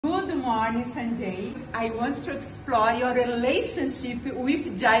morning, Sanjay. I want to explore your relationship with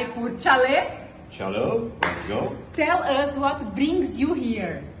Jaipur. Chale? Chalo, let's go. Tell us what brings you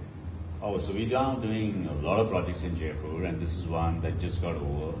here. Oh, so we are doing a lot of projects in Jaipur, and this is one that just got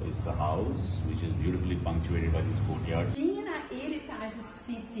over. It's the house, which is beautifully punctuated by these courtyards. Being an heritage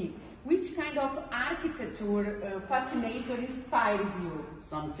city, which kind of architecture fascinates or inspires you?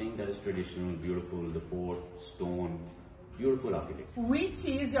 Something that is traditional, beautiful, the fort, stone, beautiful architecture. Which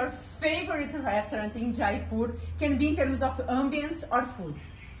is your favorite restaurant in Jaipur? Can be in terms of ambience or food.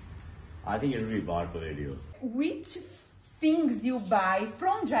 I think it will be Bar Radio. Which things you buy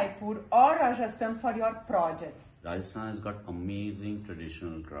from Jaipur or Rajasthan for your projects? Rajasthan has got amazing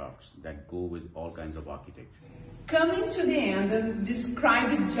traditional crafts that go with all kinds of architecture. Coming to the end, describe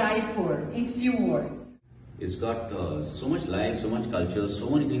Jaipur in few words. It's got so much life, so much culture, so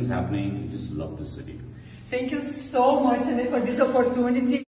many things happening. Just love this city. Thank you so much, Sanjay, for this opportunity.